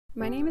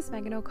My name is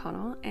Megan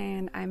O'Connell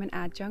and I'm an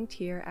adjunct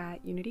here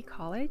at Unity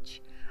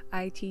College.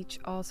 I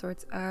teach all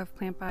sorts of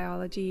plant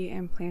biology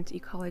and plant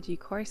ecology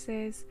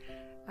courses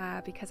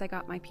because I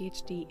got my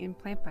Ph.D. in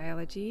plant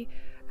biology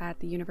at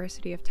the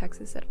University of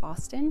Texas at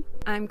Austin.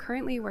 I'm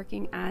currently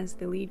working as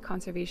the lead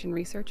conservation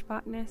research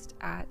botanist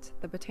at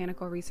the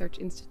Botanical Research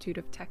Institute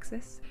of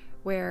Texas,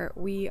 where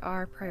we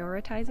are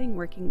prioritizing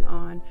working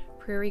on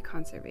prairie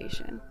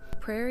conservation.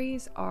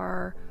 Prairies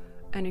are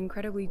an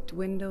incredibly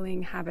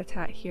dwindling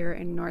habitat here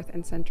in North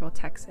and Central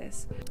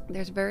Texas.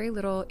 There's very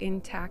little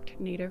intact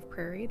native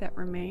prairie that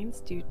remains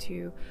due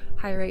to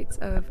high rates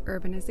of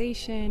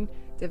urbanization,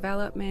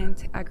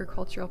 development,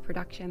 agricultural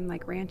production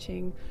like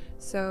ranching.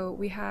 So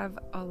we have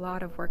a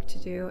lot of work to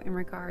do in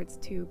regards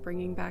to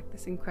bringing back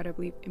this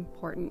incredibly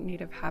important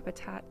native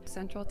habitat.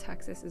 Central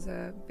Texas is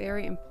a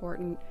very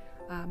important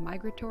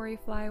migratory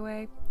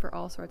flyway for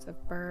all sorts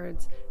of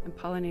birds and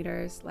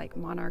pollinators like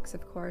monarchs,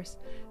 of course.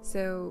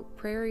 So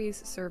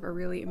prairies serve a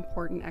really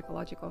important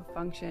ecological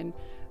function,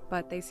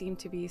 but they seem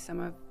to be some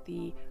of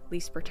the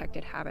least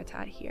protected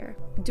habitat here.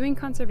 Doing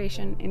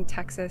conservation in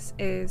Texas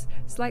is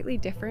slightly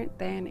different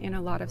than in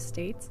a lot of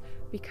states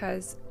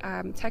because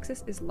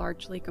Texas is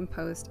largely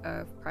composed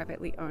of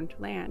privately owned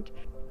land.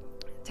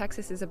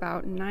 Texas is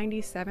about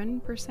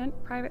 97%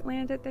 private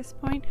land at this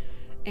point,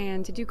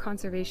 and to do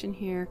conservation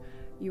here,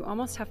 you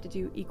almost have to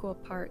do equal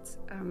parts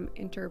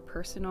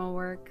interpersonal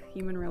work,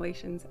 human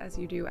relations, as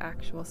you do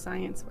actual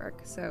science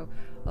work. So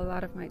a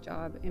lot of my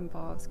job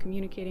involves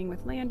communicating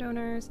with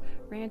landowners,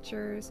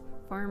 ranchers,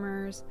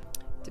 farmers,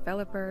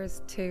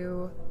 developers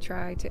to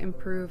try to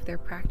improve their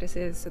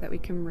practices so that we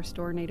can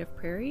restore native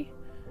prairie.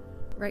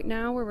 Right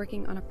now we're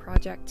working on a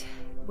project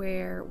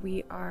where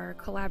we are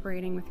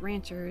collaborating with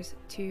ranchers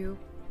to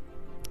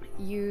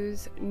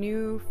use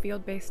new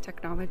field-based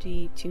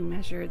technology to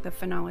measure the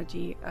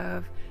phenology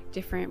of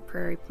different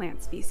prairie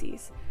plant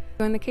species.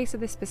 So in the case of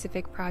this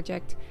specific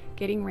project,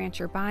 getting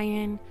rancher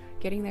buy-in,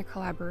 getting their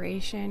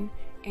collaboration,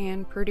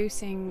 and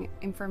producing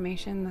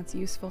information that's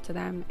useful to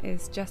them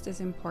is just as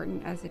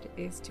important as it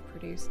is to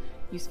produce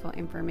useful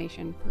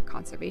information for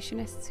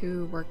conservationists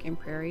who work in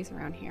prairies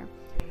around here.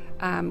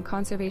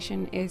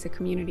 Conservation is a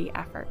community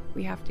effort.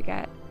 We have to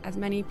get as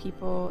many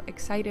people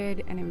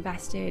excited and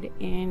invested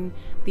in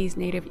these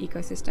native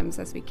ecosystems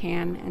as we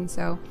can, and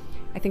so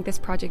I think this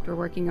project we're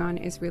working on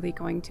is really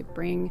going to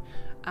bring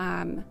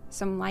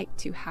some light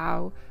to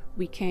how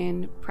we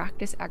can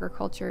practice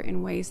agriculture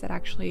in ways that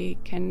actually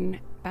can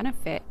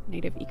benefit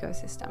native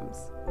ecosystems.